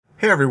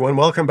Hey everyone,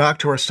 welcome back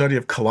to our study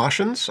of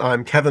Colossians.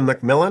 I'm Kevin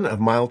McMillan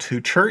of Mile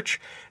 2 Church,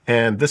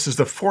 and this is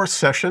the fourth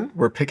session.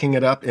 We're picking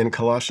it up in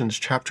Colossians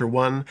chapter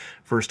 1,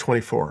 verse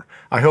 24.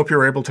 I hope you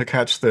were able to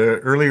catch the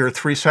earlier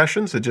three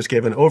sessions that just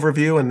gave an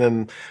overview, and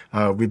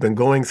then we've been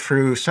going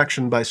through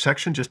section by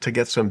section just to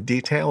get some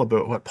detail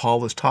about what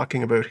Paul is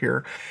talking about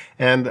here.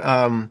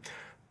 And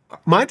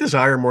my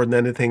desire more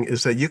than anything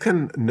is that you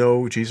can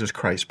know Jesus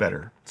Christ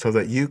better so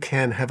that you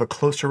can have a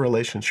closer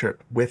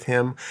relationship with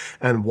him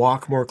and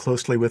walk more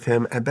closely with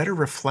him and better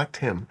reflect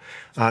him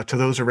to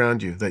those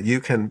around you. That you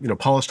can,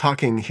 Paul is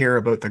talking here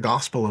about the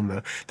gospel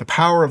and the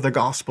power of the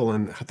gospel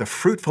and the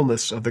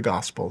fruitfulness of the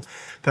gospel.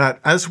 That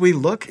as we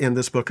look in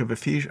this book of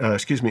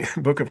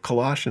book of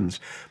Colossians,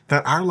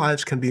 that our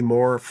lives can be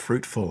more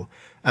fruitful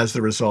as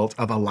the result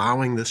of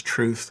allowing this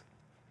truth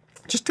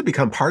just to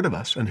become part of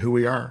us and who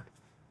we are.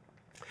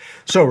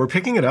 So we're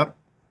picking it up,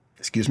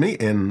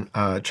 in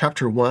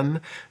chapter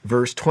 1,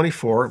 verse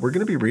 24. We're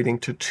going to be reading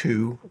to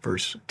 2,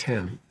 verse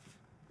 10.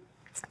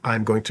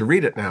 I'm going to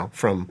read it now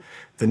from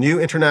the New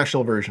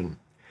International Version.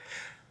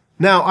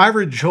 Now I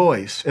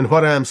rejoice in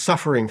what I am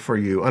suffering for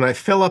you, and I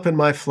fill up in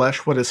my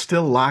flesh what is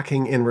still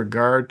lacking in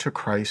regard to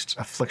Christ's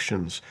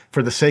afflictions,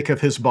 for the sake of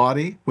his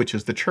body, which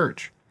is the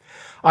church.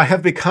 I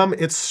have become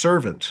its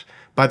servant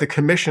by the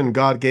commission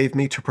God gave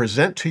me to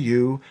present to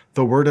you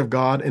the Word of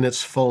God in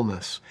its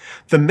fullness,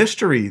 the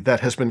mystery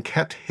that has been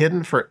kept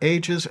hidden for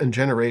ages and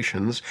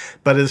generations,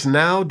 but is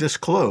now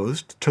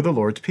disclosed to the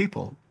Lord's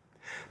people.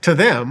 To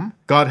them,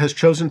 God has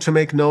chosen to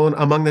make known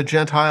among the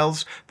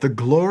Gentiles the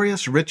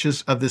glorious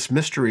riches of this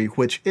mystery,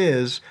 which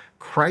is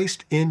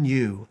Christ in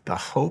you, the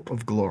hope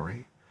of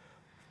glory.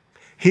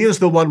 He is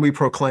the one we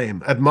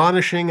proclaim,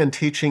 admonishing and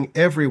teaching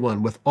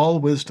everyone with all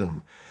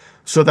wisdom,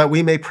 so that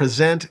we may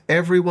present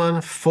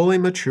everyone fully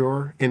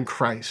mature in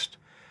Christ.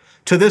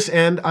 To this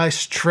end, I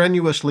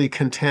strenuously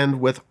contend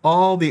with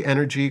all the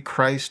energy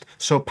Christ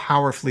so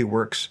powerfully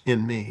works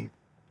in me.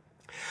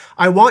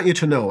 I want you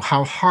to know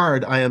how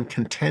hard I am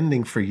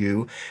contending for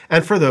you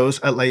and for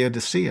those at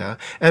Laodicea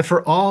and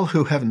for all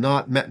who have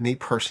not met me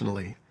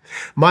personally.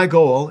 My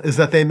goal is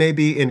that they may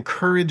be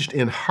encouraged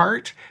in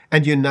heart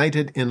and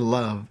united in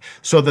love,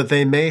 so that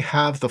they may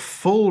have the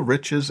full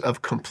riches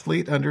of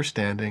complete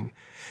understanding,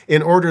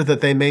 in order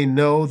that they may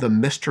know the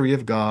mystery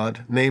of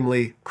God,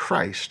 namely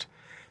Christ,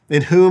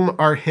 in whom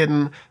are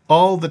hidden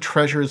all the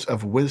treasures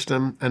of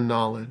wisdom and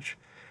knowledge.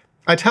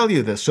 I tell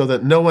you this so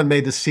that no one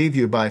may deceive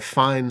you by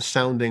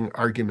fine-sounding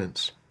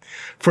arguments.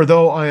 For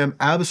though I am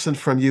absent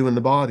from you in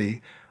the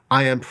body,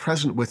 I am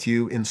present with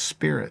you in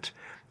spirit,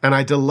 and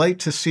I delight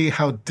to see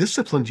how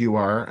disciplined you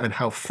are and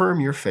how firm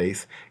your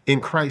faith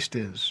in Christ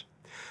is.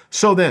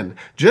 So then,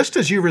 just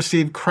as you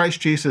received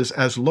Christ Jesus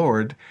as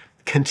Lord,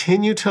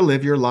 continue to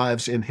live your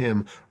lives in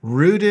him,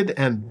 rooted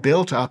and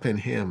built up in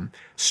him,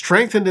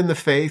 strengthened in the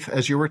faith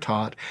as you were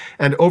taught,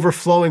 and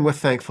overflowing with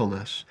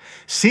thankfulness.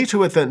 See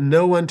to it that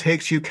no one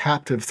takes you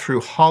captive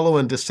through hollow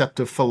and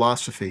deceptive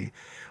philosophy,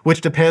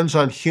 which depends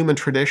on human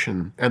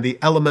tradition and the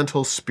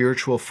elemental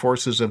spiritual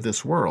forces of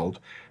this world,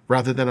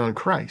 rather than on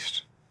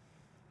Christ.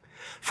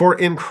 For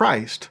in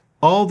Christ,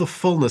 all the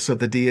fullness of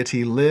the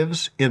deity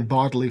lives in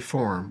bodily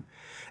form,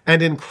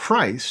 and in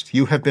Christ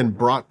you have been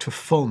brought to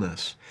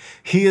fullness.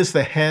 He is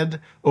the head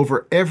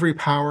over every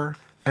power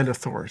and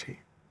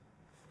authority.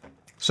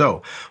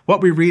 So,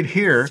 what we read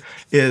here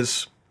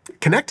is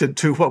connected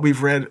to what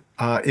we've read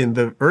in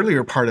the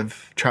earlier part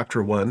of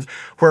chapter 1,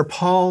 where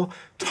Paul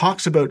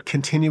talks about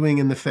continuing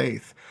in the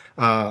faith,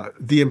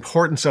 the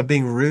importance of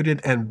being rooted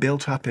and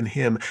built up in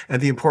him,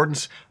 and the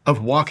importance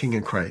of walking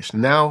in Christ.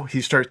 Now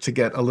he starts to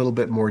get a little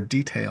bit more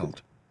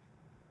detailed.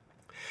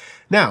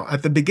 Now,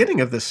 at the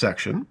beginning of this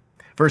section,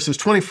 verses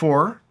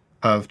 24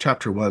 of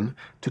chapter 1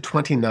 to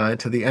 29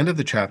 to the end of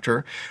the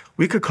chapter,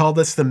 we could call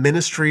this the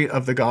ministry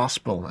of the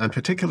gospel, in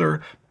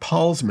particular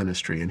Paul's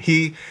ministry. And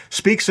he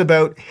speaks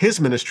about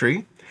his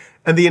ministry,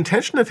 and the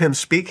intention of him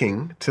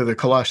speaking to the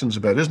Colossians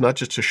about it is not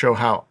just to show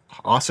how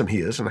awesome he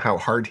is and how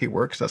hard he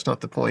works. That's not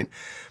the point.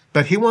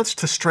 But he wants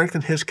to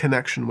strengthen his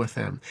connection with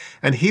them.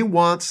 And he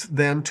wants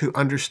them to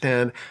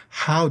understand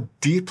how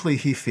deeply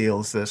he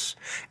feels this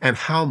and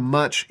how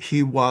much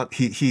he works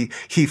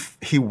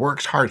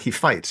hard. He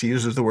fights. He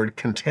uses the word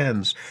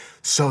contends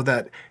so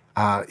that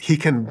he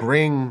can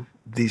bring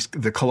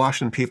the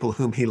Colossian people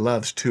whom he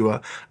loves to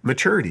a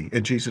maturity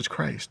in Jesus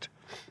Christ.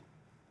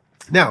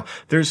 Now,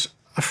 there's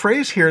a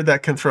phrase here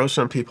that can throw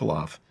some people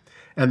off.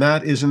 And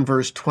that is in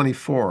verse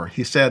 24.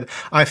 He said,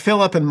 I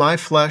fill up in my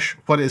flesh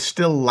what is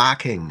still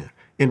lacking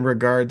in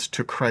regards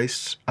to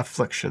Christ's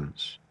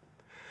afflictions.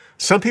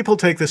 Some people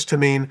take this to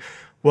mean,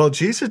 well,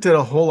 Jesus did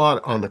a whole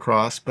lot on the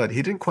cross, but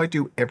he didn't quite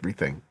do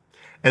everything.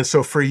 And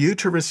so for you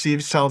to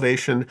receive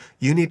salvation,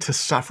 you need to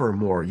suffer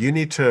more. You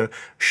need to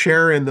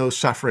share in those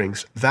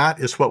sufferings. That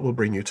is what will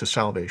bring you to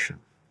salvation.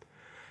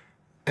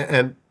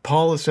 And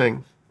Paul is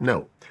saying,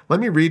 no.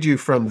 Let me read you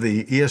from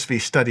the ESV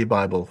Study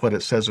Bible what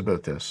it says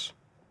about this.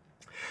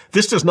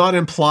 This does not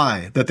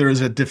imply that there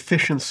is a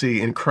deficiency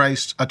in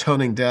Christ's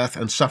atoning death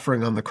and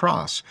suffering on the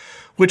cross,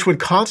 which would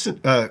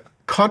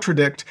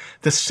contradict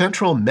the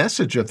central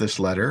message of this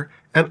letter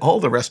and all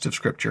the rest of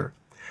Scripture.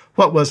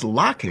 What was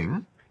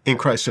lacking in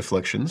Christ's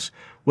afflictions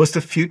was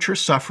the future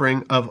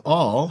suffering of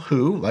all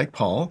who, like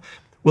Paul,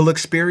 will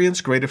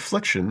experience great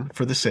affliction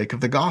for the sake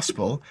of the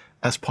gospel,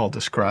 as Paul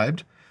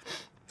described.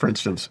 For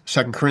instance,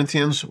 2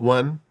 Corinthians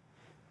 1,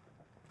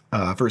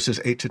 verses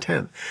 8 to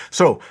 10.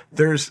 So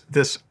there's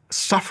this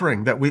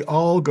suffering that we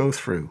all go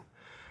through.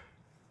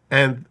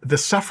 And the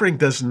suffering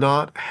does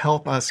not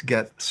help us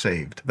get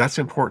saved. That's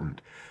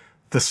important.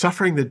 The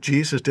suffering that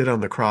Jesus did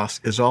on the cross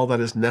is all that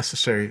is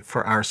necessary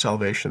for our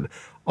salvation.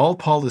 All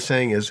Paul is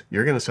saying is,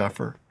 you're going to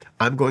suffer.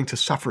 I'm going to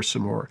suffer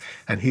some more.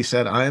 And he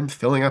said, I am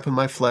filling up in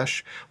my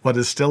flesh what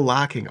is still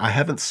lacking. I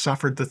haven't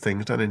suffered the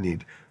things that I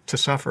need to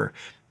suffer.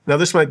 Now,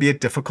 this might be a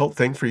difficult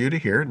thing for you to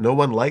hear. No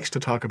one likes to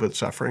talk about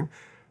suffering.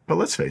 But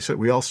let's face it,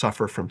 we all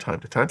suffer from time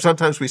to time.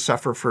 Sometimes we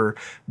suffer for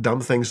dumb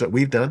things that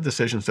we've done,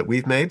 decisions that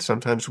we've made.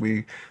 Sometimes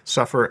we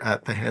suffer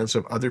at the hands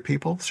of other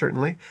people,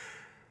 certainly.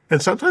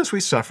 And sometimes we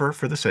suffer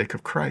for the sake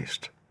of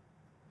Christ.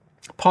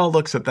 Paul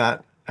looks at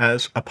that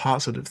as a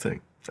positive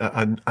thing,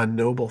 a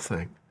noble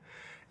thing.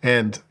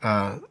 And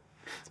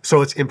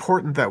so it's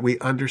important that we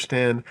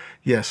understand,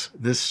 yes,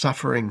 this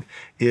suffering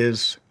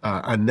is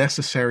a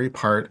necessary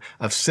part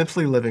of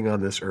simply living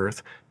on this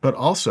earth, but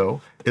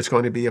also it's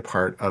going to be a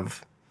part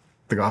of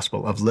the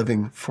gospel, of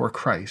living for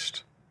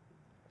Christ.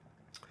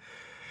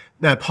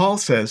 Now, Paul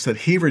says that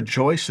he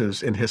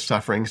rejoices in his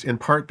sufferings in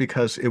part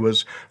because it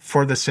was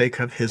for the sake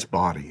of his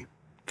body,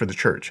 for the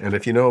church. And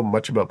if you know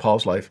much about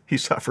Paul's life, he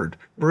suffered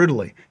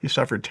brutally. He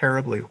suffered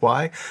terribly.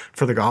 Why?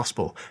 For the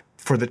gospel,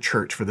 for the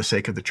church, for the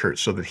sake of the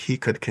church, so that he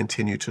could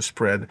continue to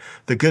spread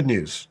the good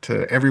news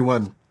to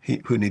everyone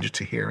who needed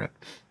to hear it.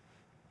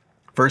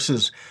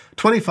 Verses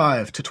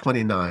 25 to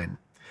 29.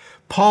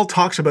 Paul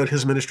talks about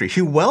his ministry.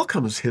 He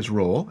welcomes his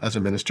role as a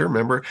minister.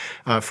 Remember,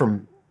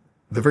 from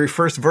the very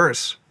first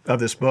verse of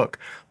this book,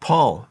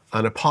 Paul,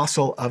 an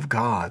apostle of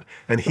God,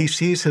 and he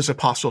sees his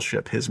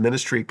apostleship. His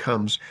ministry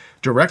comes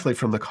directly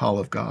from the call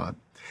of God.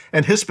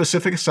 And his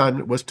specific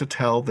assignment was to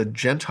tell the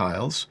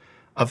Gentiles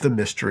of the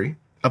mystery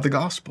of the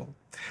gospel.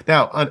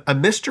 Now, a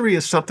mystery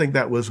is something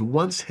that was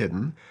once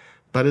hidden,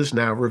 but is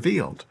now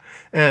revealed.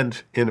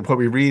 And in what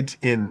we read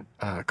in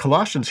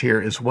Colossians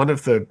here is one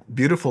of the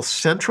beautiful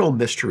central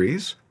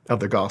mysteries of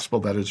the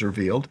gospel that is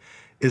revealed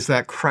is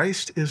that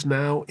Christ is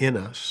now in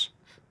us.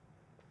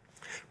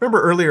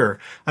 Remember earlier,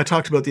 I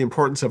talked about the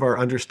importance of our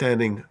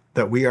understanding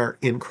that we are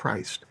in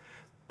Christ.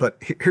 But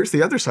here's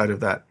the other side of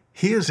that.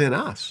 He is in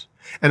us.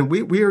 And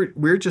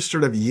we're just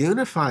sort of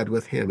unified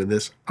with him in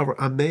this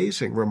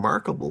amazing,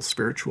 remarkable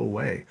spiritual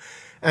way.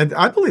 And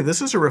I believe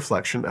this is a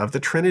reflection of the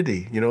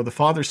Trinity. You know, the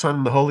Father, Son,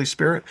 and the Holy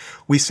Spirit.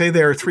 We say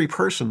they are three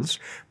persons,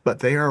 but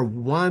they are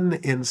one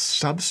in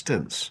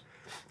substance.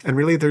 And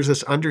really, there's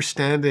this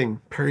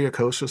understanding,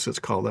 periokosis it's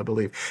called, I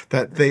believe,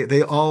 that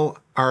they all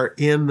are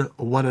in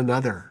one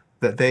another,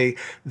 that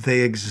they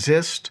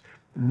exist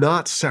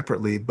not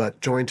separately, but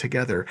joined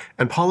together.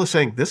 And Paul is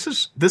saying, this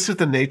is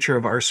the nature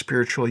of our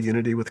spiritual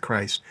unity with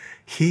Christ.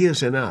 He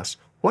is in us.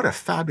 What a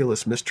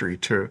fabulous mystery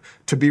to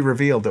be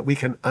revealed, that we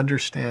can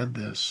understand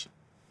this.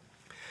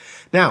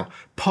 Now,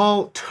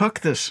 Paul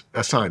took this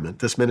assignment,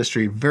 this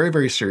ministry, very,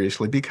 very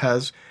seriously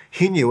because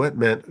he knew it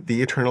meant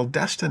the eternal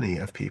destiny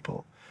of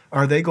people.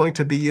 Are they going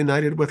to be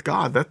united with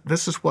God?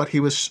 This is what he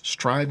was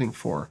striving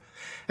for.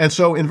 And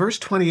so in verse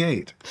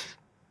 28,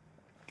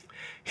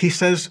 he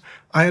says,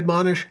 I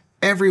admonish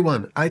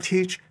everyone, I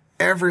teach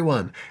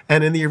everyone.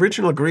 And in the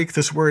original Greek,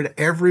 this word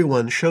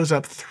everyone shows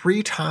up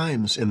 3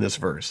 times in this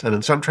verse. And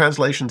in some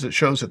translations, it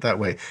shows it that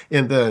way.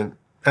 In the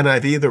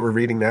NIV that we're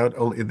reading now,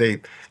 they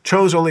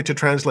chose only to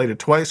translate it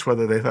twice,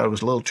 whether they thought it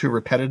was a little too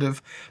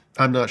repetitive,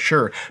 I'm not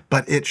sure.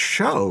 But it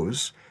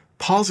shows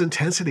Paul's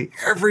intensity.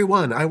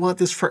 Everyone, I want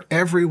this for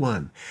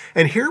everyone.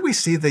 And here we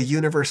see the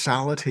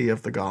universality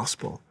of the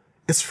gospel.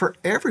 It's for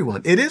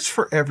everyone. It is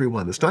for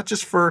everyone. It's not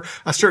just for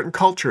a certain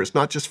culture. It's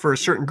not just for a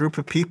certain group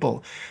of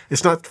people.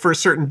 It's not for a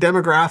certain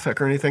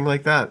demographic or anything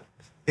like that.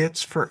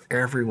 It's for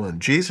everyone.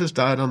 Jesus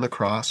died on the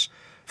cross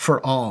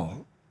for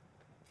all.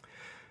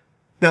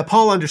 Now,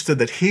 Paul understood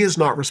that he is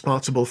not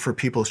responsible for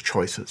people's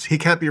choices. He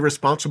can't be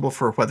responsible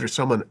for whether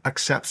someone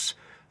accepts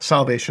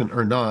salvation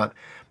or not,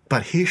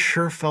 but he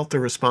sure felt the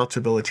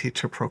responsibility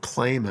to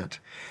proclaim it.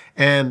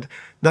 And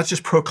not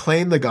just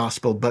proclaim the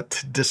gospel, but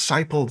to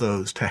disciple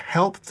those, to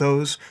help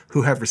those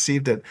who have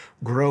received it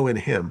grow in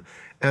him.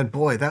 And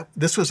boy,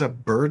 this was a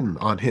burden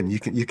on him.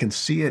 You can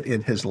see it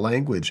in his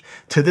language.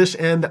 To this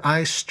end,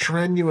 I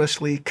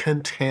strenuously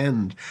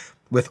contend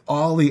with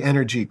all the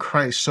energy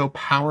Christ so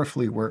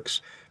powerfully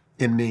works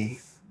in me.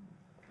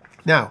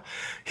 Now,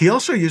 he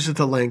also uses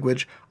the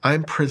language,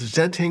 I'm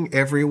presenting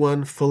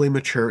everyone fully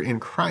mature in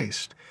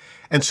Christ.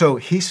 And so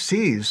he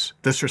sees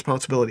this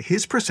responsibility.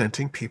 He's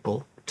presenting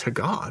people to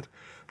God.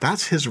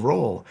 That's his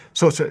role.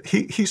 So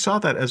he saw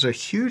that as a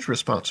huge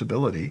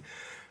responsibility,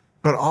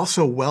 but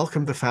also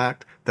welcomed the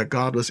fact that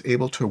God was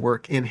able to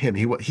work in him.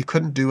 He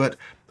couldn't do it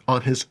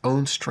on his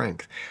own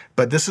strength.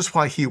 But this is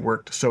why he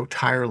worked so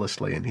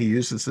tirelessly, and he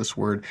uses this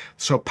word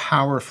so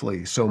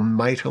powerfully, so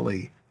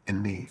mightily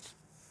in me.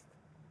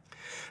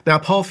 Now,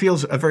 Paul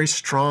feels a very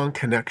strong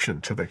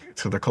connection to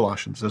the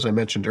Colossians, as I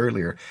mentioned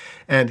earlier,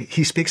 and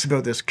he speaks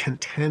about this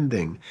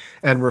contending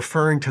and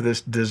referring to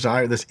this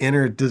desire, this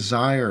inner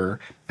desire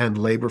and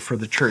labor for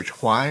the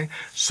church. Why?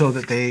 So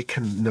that they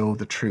can know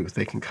the truth.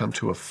 They can come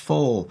to a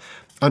full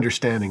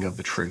understanding of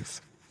the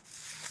truth.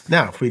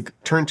 Now, if we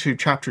turn to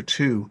chapter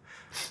 2,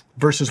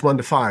 verses 1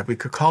 to 5, we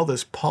could call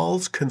this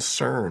Paul's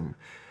concern,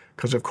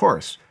 because, of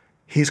course,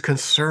 he's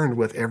concerned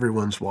with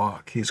everyone's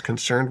walk. He's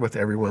concerned with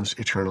everyone's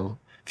eternal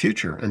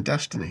future and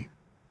destiny.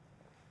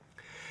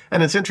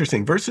 And it's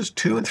interesting, verses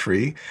 2 and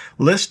 3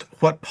 list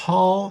what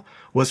Paul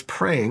was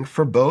praying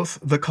for both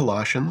the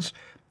Colossians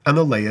and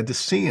the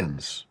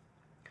Laodiceans.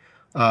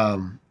 I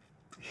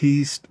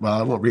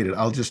won't read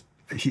it.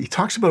 He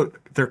talks about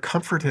their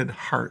comforted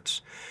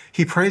hearts.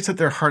 He prays that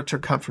their hearts are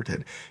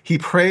comforted. He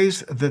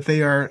prays that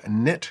they are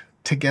knit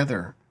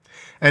together.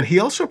 And he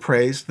also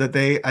prays that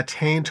they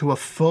attain to a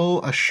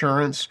full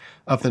assurance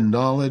of the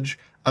knowledge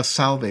of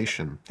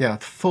salvation. Yeah,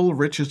 full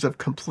riches of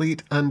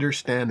complete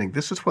understanding.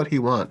 This is what he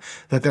wants,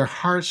 that their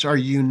hearts are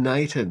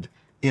united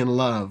in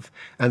love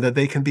and that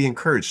they can be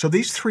encouraged. So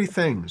these three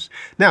things.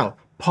 Now,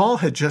 Paul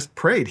had just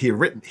prayed. He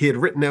had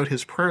written out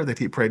his prayer that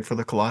he prayed for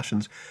the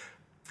Colossians.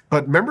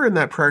 But remember in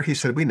that prayer, he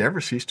said, we never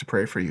cease to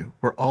pray for you.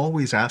 We're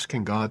always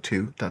asking God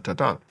to ...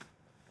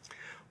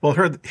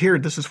 Well, here,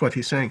 this is what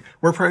he's saying.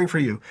 We're praying for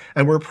you,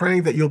 and we're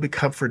praying that you'll be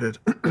comforted.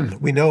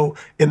 We know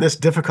in this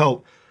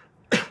difficult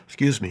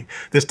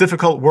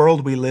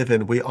world we live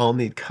in, we all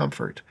need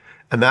comfort,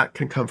 and that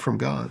can come from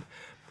God.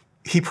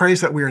 He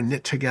prays that we are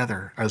knit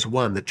together as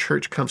one. The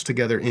church comes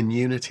together in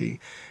unity.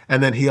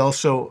 And then he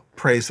also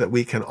prays that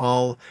we can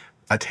all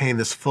attain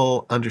this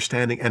full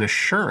understanding and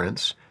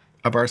assurance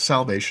of our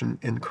salvation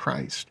in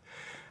Christ.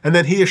 And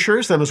then he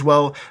assures them as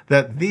well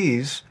that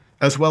these,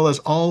 as well as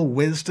all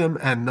wisdom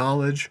and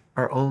knowledge,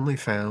 are only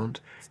found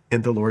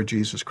in the Lord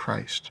Jesus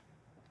Christ.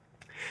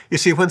 You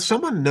see, when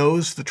someone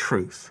knows the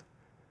truth,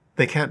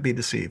 they can't be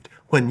deceived.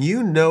 When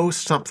you know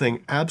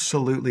something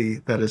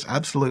that is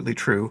absolutely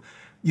true,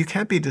 you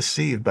can't be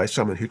deceived by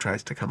someone who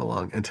tries to come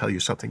along and tell you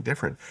something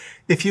different.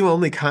 If you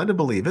only kind of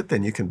believe it,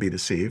 then you can be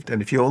deceived.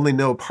 And if you only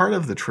know part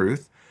of the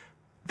truth,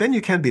 then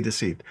you can be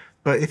deceived.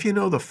 But if you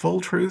know the full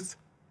truth,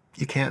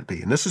 you can't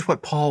be. And this is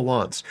what Paul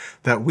wants,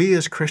 that we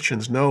as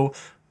Christians know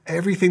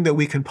everything that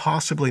we can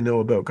possibly know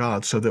about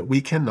God so that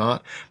we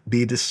cannot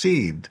be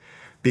deceived.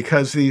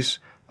 Because these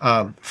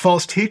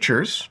false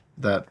teachers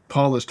that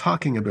Paul is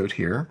talking about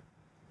here,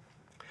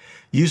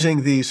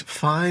 using these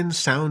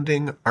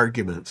fine-sounding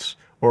arguments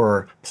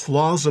or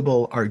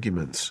plausible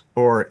arguments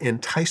or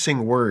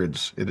enticing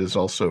words, it is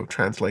also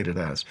translated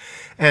as.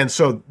 And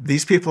so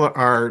these people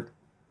are,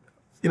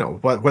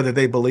 whether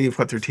they believe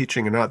what they're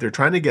teaching or not, they're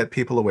trying to get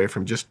people away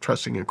from just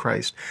trusting in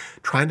Christ,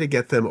 trying to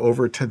get them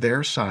over to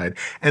their side.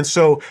 And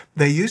so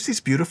they use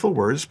these beautiful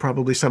words.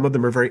 Probably some of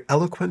them are very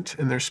eloquent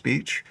in their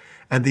speech.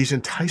 And these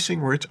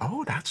enticing words,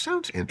 oh, that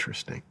sounds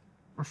interesting.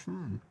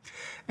 Mm-hmm.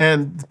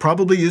 And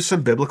probably use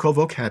some biblical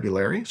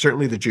vocabulary.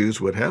 Certainly the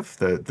Jews would have,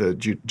 the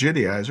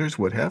Judaizers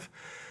would have.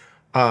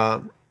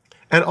 And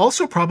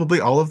also probably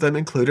all of them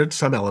included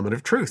some element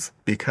of truth,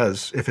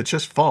 because if it's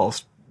just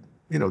false,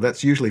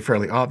 that's usually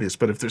fairly obvious.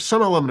 But if there's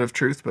some element of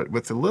truth, but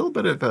with a little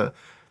bit of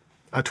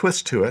a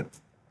twist to it,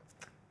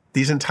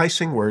 these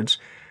enticing words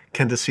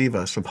can deceive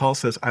us. And Paul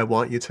says, I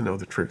want you to know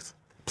the truth.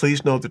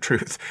 Please know the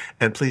truth,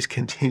 and please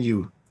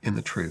continue in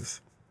the truth.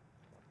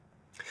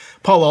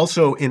 Paul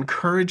also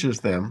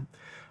encourages them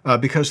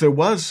because there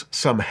was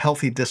some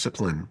healthy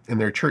discipline in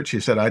their church.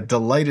 He said, I'm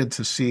delighted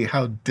to see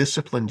how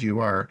disciplined you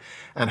are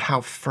and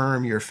how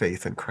firm your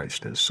faith in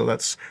Christ is. So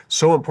that's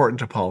so important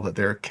to Paul, that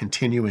they're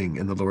continuing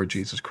in the Lord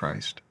Jesus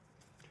Christ.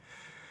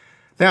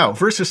 Now,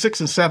 verses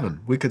 6 and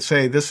 7, we could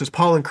say this is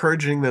Paul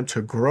encouraging them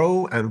to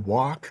grow and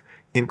walk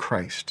in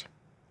Christ.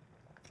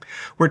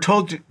 We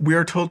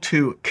are told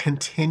to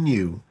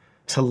continue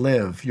to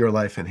live your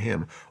life in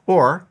him.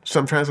 Or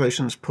some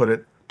translations put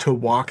it, to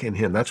walk in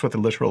him. That's what the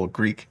literal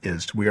Greek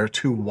is. We are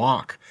to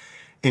walk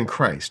in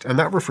Christ. And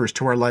that refers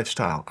to our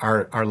lifestyle,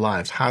 our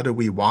lives. How do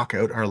we walk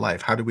out our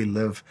life? How do we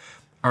live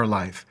our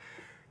life?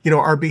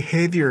 Our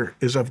behavior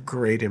is of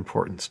great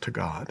importance to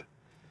God.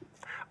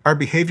 Our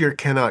behavior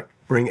cannot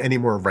bring any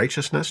more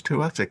righteousness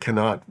to us. It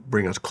cannot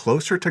bring us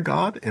closer to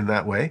God in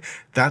that way.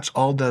 That's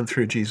all done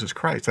through Jesus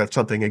Christ. That's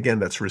something, again,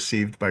 that's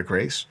received by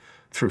grace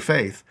through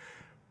faith.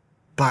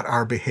 But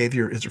our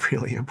behavior is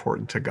really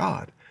important to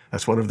God.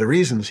 That's one of the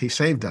reasons he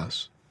saved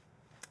us.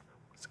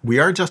 We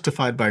are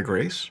justified by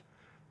grace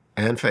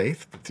and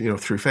faith,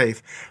 through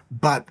faith,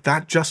 but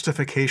that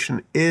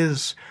justification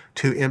is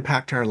to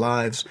impact our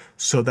lives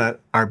so that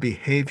our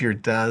behavior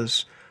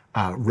does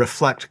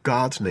reflect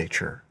God's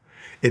nature.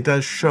 It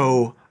does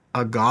show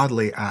a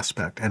godly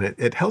aspect, and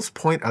it helps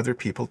point other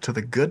people to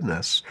the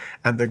goodness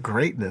and the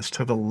greatness,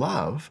 to the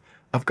love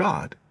of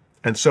God.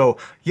 And so,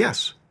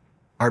 yes,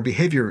 our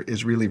behavior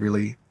is really,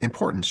 really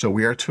important. So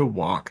we are to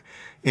walk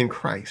in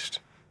Christ.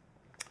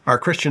 Our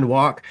Christian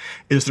walk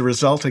is the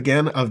result,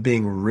 again, of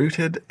being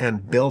rooted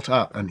and built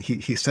up. And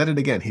he said it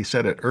again. He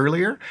said it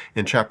earlier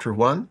in chapter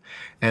 1,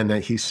 and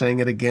he's saying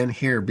it again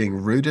here,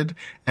 being rooted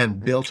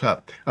and built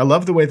up. I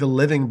love the way the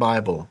Living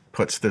Bible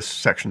puts this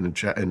section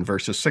in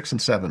verses 6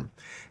 and 7.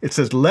 It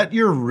says, "Let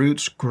your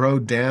roots grow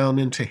down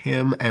into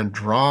him and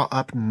draw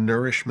up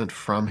nourishment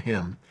from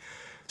him.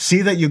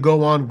 See that you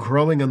go on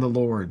growing in the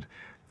Lord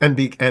and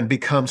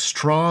become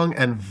strong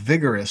and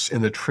vigorous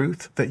in the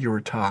truth that you were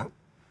taught."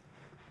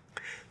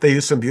 They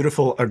use some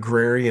beautiful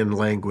agrarian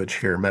language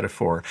here,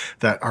 metaphor,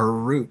 that our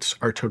roots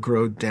are to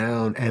grow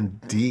down and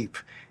deep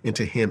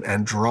into him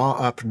and draw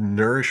up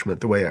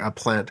nourishment, the way a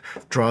plant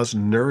draws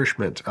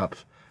nourishment up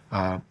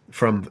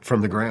from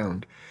the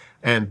ground,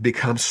 and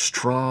become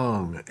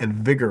strong and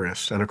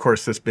vigorous. And of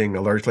course, this being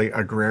a largely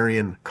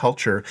agrarian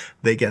culture,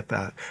 they get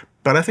that.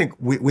 But I think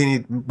we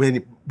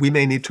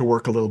may need to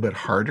work a little bit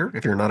harder.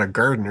 If you're not a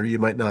gardener, you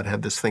might not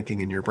have this thinking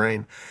in your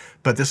brain.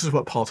 But this is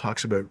what Paul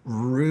talks about,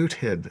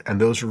 rooted, and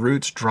those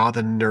roots draw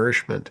the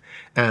nourishment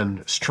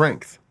and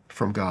strength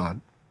from God.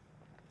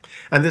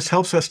 And this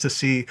helps us to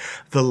see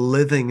the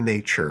living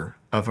nature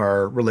of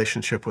our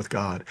relationship with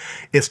God.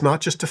 It's not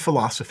just a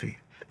philosophy.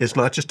 It's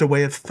not just a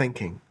way of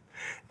thinking.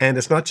 And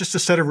it's not just a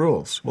set of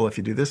rules. Well, if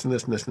you do this and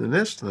this and this and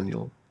this,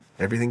 then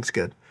everything's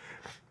good.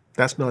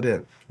 That's not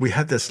it. We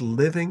have this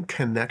living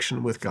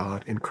connection with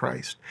God in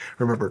Christ.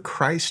 Remember,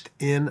 Christ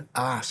in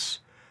us,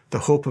 the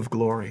hope of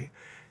glory.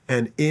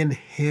 And in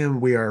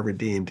him we are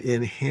redeemed.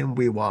 In him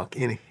we walk.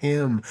 In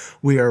him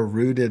we are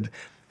rooted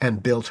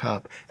and built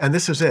up. And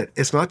this is it.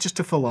 It's not just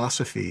a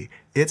philosophy.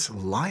 It's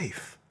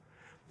life.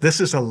 This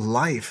is a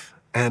life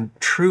and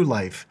true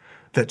life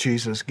that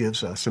Jesus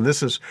gives us. And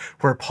this is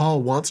where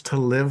Paul wants to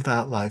live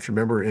that life.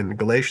 Remember in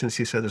Galatians,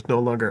 he said, "It's no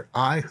longer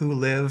I who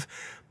live,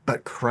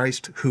 but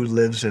Christ who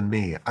lives in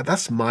me."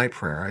 That's my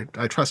prayer.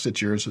 I trust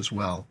it's yours as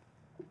well.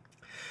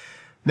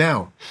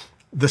 Now,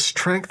 the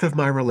strength of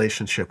my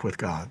relationship with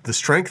God, the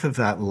strength of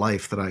that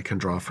life that I can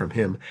draw from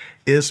him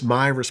is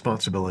my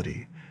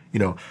responsibility.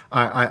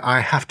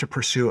 I have to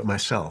pursue it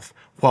myself,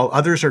 while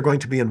others are going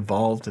to be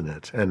involved in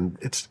it. And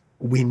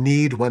we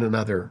need one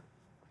another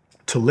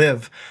to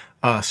live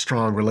a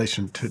strong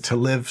relation, to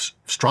live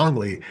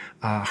strongly,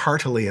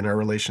 heartily in our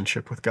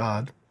relationship with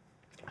God.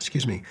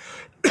 Excuse me.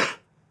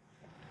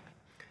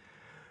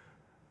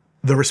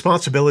 The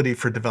responsibility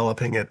for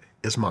developing it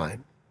is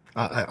mine.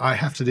 I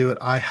have to do it.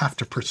 I have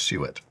to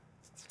pursue it.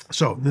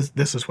 So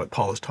this is what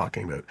Paul is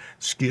talking about.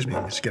 Excuse me,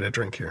 let's get a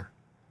drink here.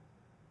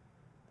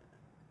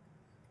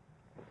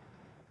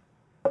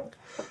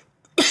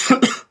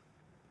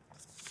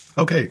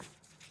 Okay.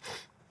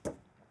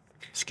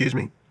 Excuse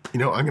me. I'm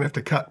going to have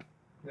to cut.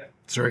 Yeah.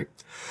 Sorry.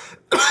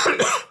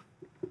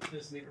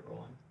 Just leave it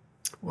rolling.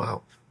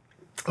 Wow.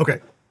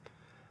 Okay.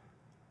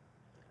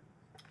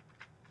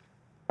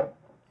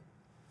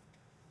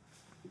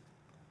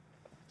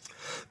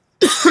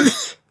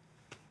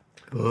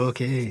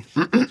 Okay.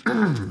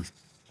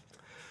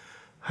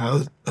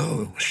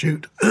 Oh,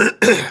 shoot.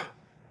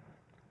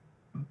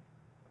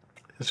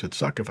 This would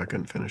suck if I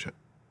couldn't finish it.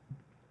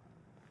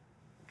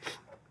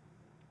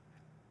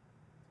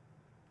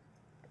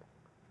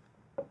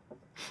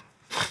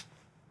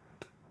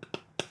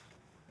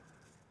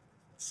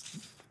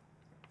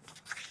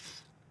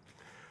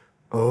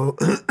 Oh,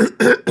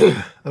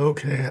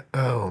 okay.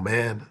 Oh,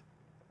 man.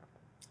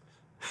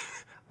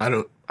 I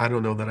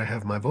don't know that I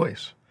have my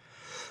voice.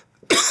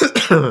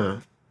 Hello.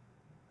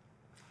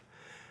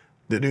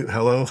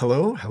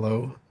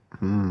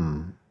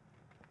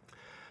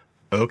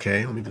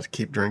 Okay, let me just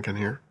keep drinking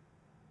here.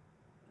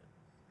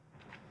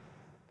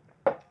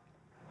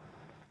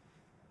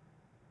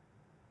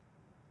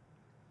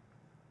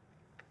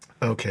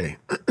 Okay.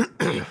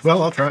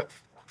 Well, I'll try it.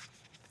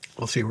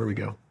 We'll see where we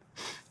go.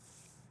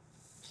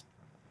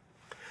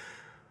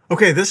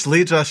 Okay, this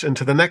leads us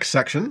into the next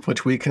section,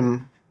 which we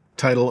can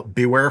title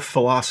Beware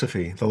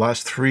Philosophy, the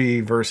last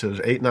 3 verses,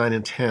 8, 9,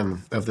 and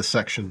 10 of the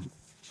section.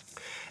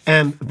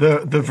 And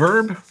the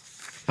verb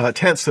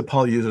tense that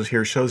Paul uses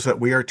here shows that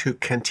we are to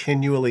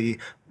continually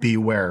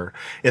beware.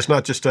 It's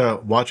not just a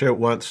watch out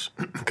once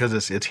because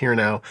it's here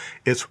now.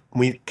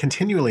 We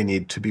continually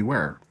need to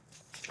beware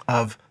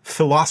of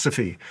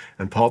philosophy.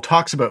 And Paul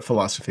talks about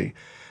philosophy.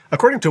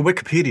 According to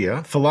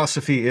Wikipedia,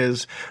 philosophy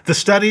is the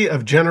study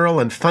of general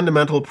and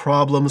fundamental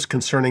problems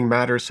concerning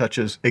matters such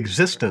as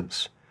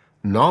existence,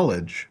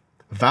 knowledge,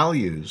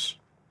 values,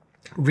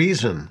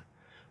 reason,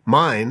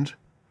 mind,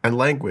 and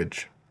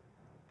language.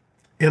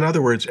 In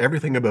other words,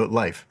 everything about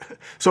life.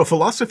 So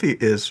philosophy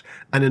is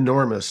an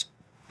enormous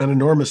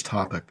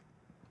topic.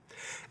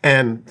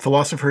 And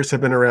philosophers have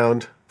been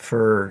around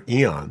for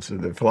eons.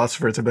 The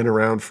philosophers have been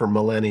around for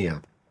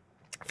millennia.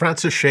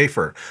 Francis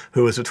Schaeffer,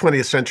 who was a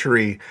 20th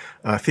century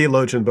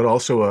theologian, but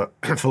also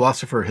a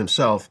philosopher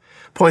himself,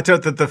 points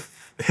out that the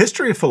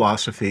history of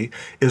philosophy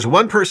is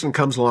one person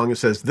comes along and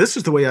says, "This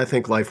is the way I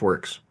think life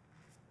works."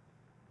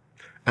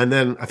 And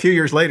then a few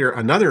years later,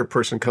 another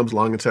person comes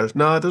along and says,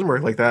 "No, it doesn't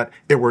work like that.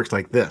 It works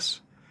like this."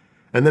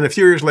 And then a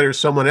few years later,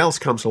 someone else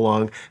comes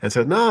along and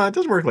says, no, it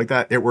doesn't work like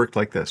that. It worked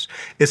like this.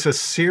 It's a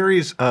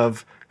series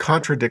of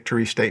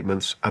contradictory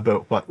statements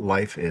about what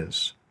life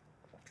is.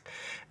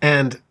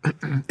 And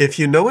if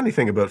you know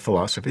anything about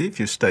philosophy, if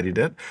you studied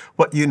it,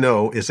 what you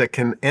know is it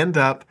can end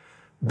up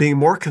being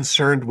more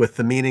concerned with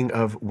the meaning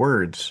of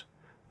words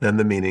than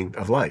the meaning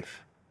of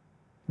life.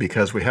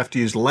 Because we have to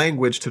use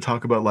language to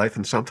talk about life,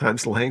 and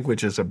sometimes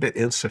language is a bit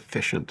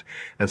insufficient.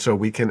 And so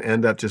we can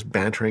end up just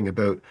bantering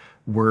about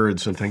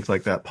words and things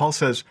like that. Paul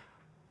says,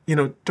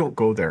 don't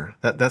go there.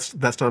 That's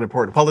not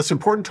important. Paul, it's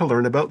important to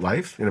learn about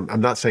life. I'm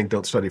not saying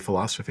don't study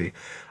philosophy.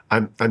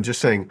 I'm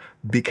just saying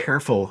be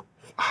careful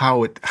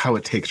how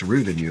it takes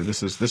root in you.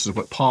 This is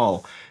what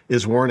Paul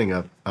is warning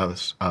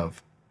us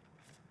of.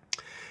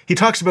 He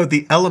talks about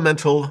the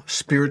elemental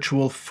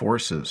spiritual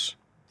forces.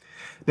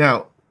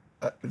 Now,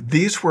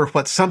 these were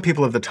what some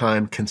people of the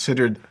time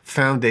considered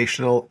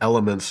foundational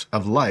elements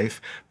of life,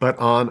 but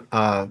on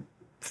a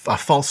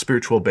false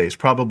spiritual base,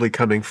 probably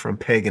coming from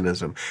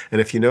paganism.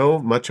 And if you know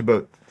much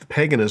about the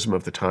paganism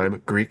of the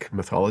time, Greek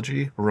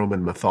mythology,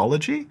 Roman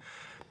mythology,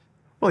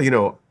 well,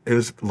 it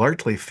was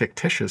largely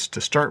fictitious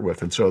to start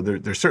with. And so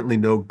there's certainly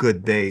no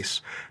good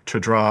base to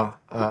draw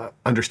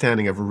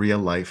understanding of real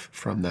life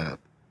from that.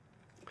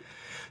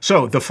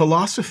 So the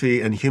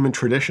philosophy and human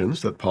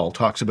traditions that Paul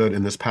talks about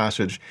in this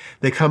passage,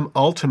 they come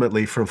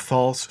ultimately from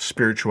false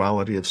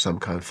spirituality of some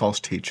kind, false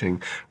teaching,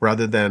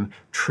 rather than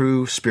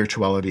true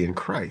spirituality in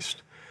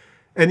Christ.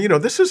 And,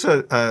 this is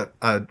a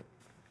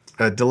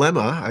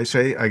dilemma,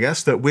 I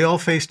guess, that we all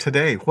face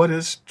today. What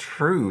is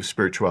true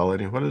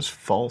spirituality? What is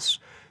false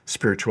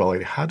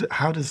spirituality?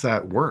 How does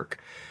that work?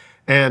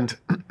 And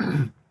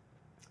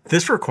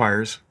this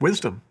requires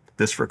wisdom.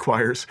 This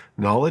requires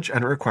knowledge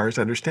and it requires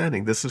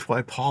understanding. This is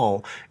why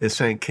Paul is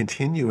saying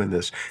continue in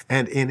this.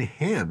 And in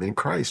him, in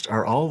Christ,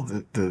 are all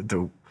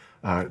the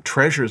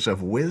treasures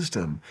of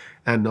wisdom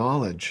and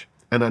knowledge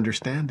and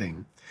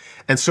understanding.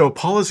 And so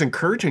Paul is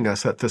encouraging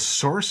us that the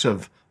source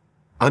of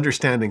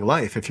understanding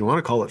life, if you want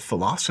to call it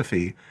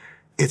philosophy,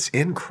 it's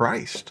in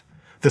Christ.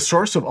 The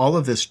source of all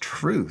of this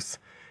truth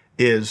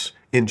is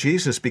in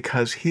Jesus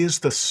because he is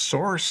the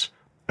source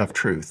of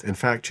truth. In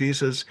fact,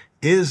 Jesus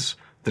is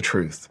the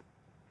truth.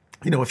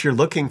 If you're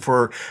looking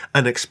for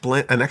an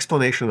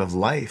explanation of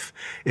life,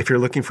 if you're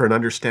looking for an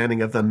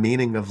understanding of the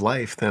meaning of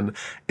life, then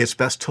it's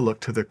best to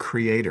look to the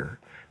Creator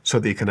so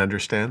that you can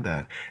understand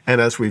that. And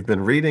as we've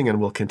been reading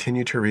and will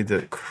continue to read,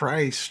 that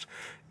Christ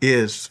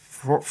is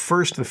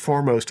first and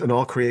foremost in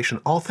all creation.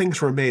 All things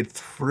were made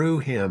through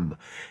him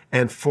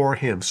and for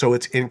him. So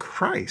it's in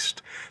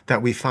Christ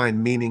that we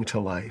find meaning to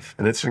life.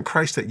 And it's in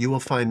Christ that you will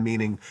find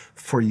meaning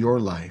for your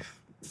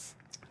life.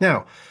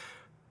 Now,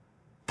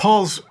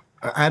 Paul's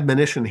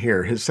admonition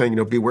here is saying,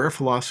 beware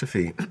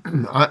philosophy.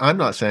 I'm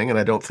not saying, and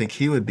I don't think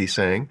he would be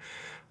saying,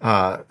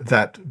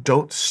 that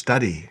don't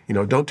study,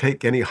 don't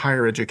take any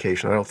higher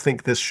education. I don't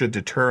think this should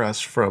deter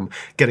us from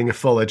getting a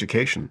full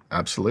education.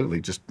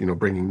 Absolutely. Just,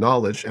 bringing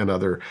knowledge and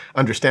other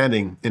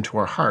understanding into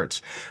our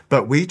hearts.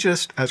 But we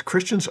just, as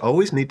Christians,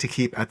 always need to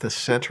keep at the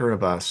center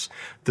of us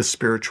the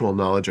spiritual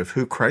knowledge of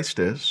who Christ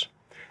is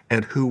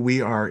and who we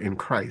are in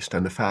Christ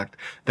and the fact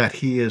that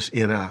he is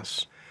in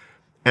us.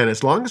 And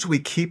as long as we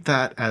keep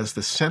that as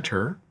the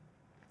center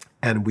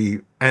and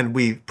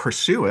we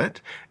pursue it,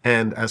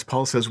 and as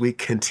Paul says, we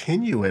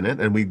continue in it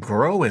and we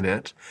grow in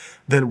it,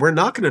 then we're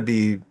not going to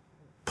be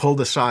pulled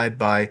aside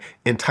by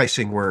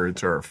enticing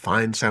words or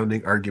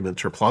fine-sounding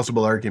arguments or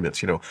plausible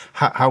arguments,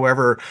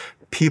 however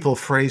people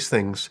phrase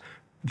things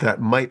that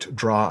might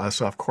draw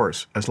us off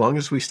course. As long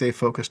as we stay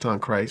focused on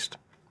Christ,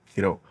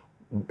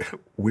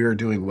 we're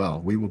doing well.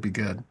 We will be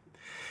good.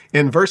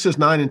 In verses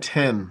 9 and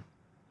 10,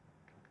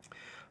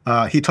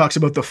 he talks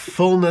about the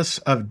fullness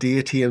of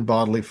deity in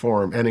bodily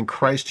form, and in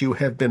Christ you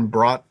have been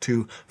brought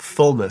to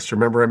fullness.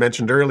 Remember, I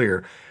mentioned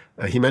earlier,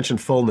 he mentioned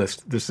fullness.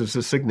 This is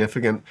a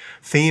significant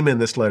theme in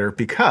this letter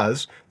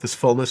because this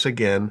fullness,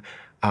 again,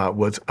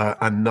 was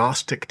a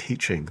Gnostic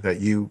teaching that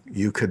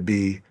you could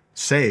be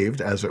saved,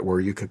 as it were.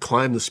 You could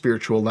climb the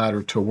spiritual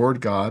ladder toward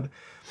God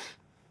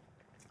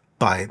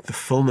by the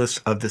fullness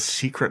of the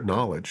secret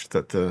knowledge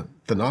that the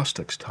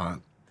Gnostics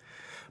taught.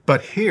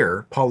 But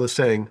here, Paul is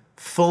saying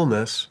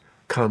fullness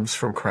comes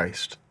from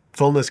Christ.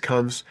 Fullness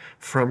comes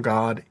from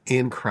God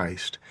in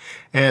Christ.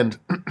 And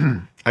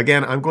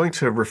again, I'm going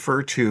to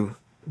refer to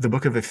the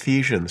book of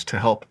Ephesians to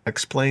help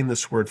explain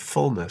this word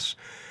fullness,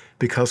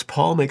 because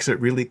Paul makes it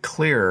really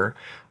clear,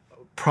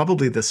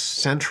 probably the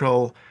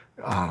central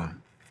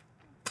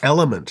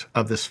element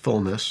of this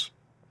fullness.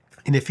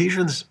 In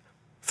Ephesians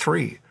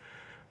 3,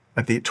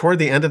 toward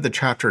the end of the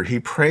chapter, he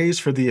prays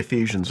for the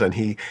Ephesians, and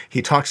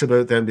he talks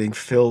about them being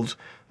filled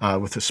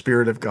with the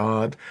Spirit of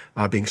God,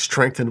 being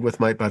strengthened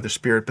with might by the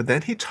Spirit. But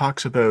then he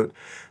talks about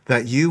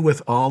that you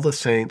with all the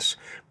saints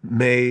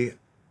may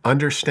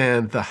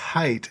understand the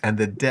height and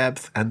the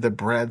depth and the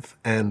breadth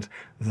and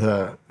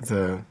the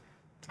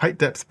height,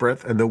 depth,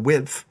 breadth, and the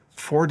width,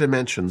 4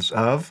 dimensions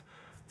of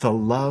the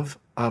love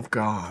of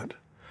God.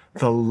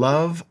 the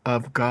love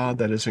of God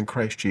that is in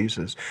Christ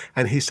Jesus.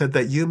 And he said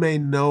that you may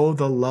know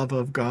the love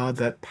of God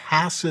that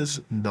passes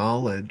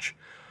knowledge.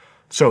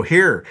 So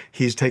here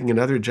he's taking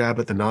another jab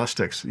at the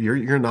Gnostics.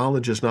 Your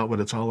knowledge is not what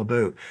it's all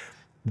about.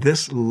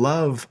 This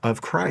love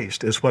of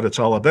Christ is what it's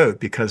all about,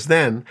 because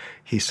then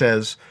he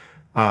says,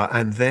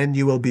 and then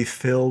you will be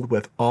filled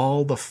with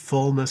all the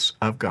fullness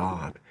of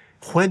God.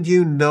 When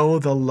you know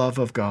the love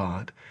of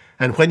God,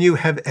 and when you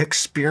have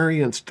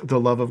experienced the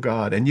love of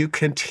God, and you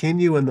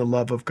continue in the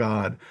love of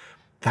God,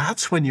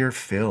 that's when you're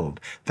filled.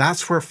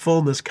 That's where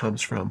fullness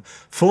comes from.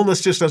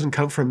 Fullness just doesn't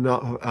come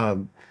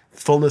from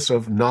fullness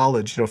of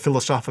knowledge,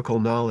 philosophical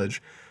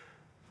knowledge.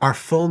 Our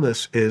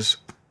fullness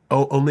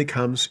only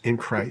comes in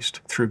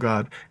Christ, through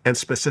God, and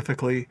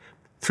specifically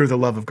through the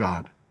love of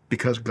God,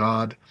 because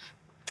God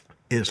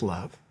is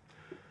love.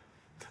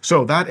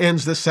 So that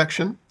ends this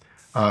section.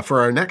 For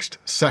our next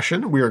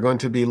session, we are going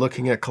to be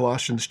looking at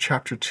Colossians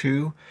chapter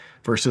 2,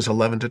 verses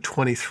 11 to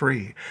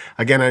 23.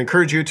 Again, I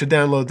encourage you to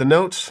download the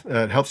notes.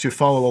 It helps you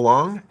follow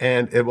along,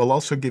 and it will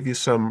also give you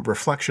some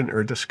reflection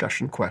or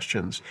discussion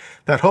questions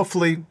that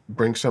hopefully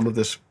bring some of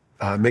this,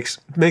 makes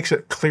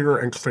it clearer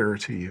and clearer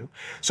to you.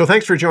 So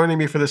thanks for joining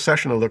me for this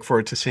session. I look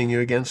forward to seeing you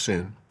again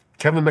soon.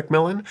 Kevin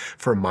McMillan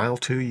for Mile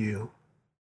 2U.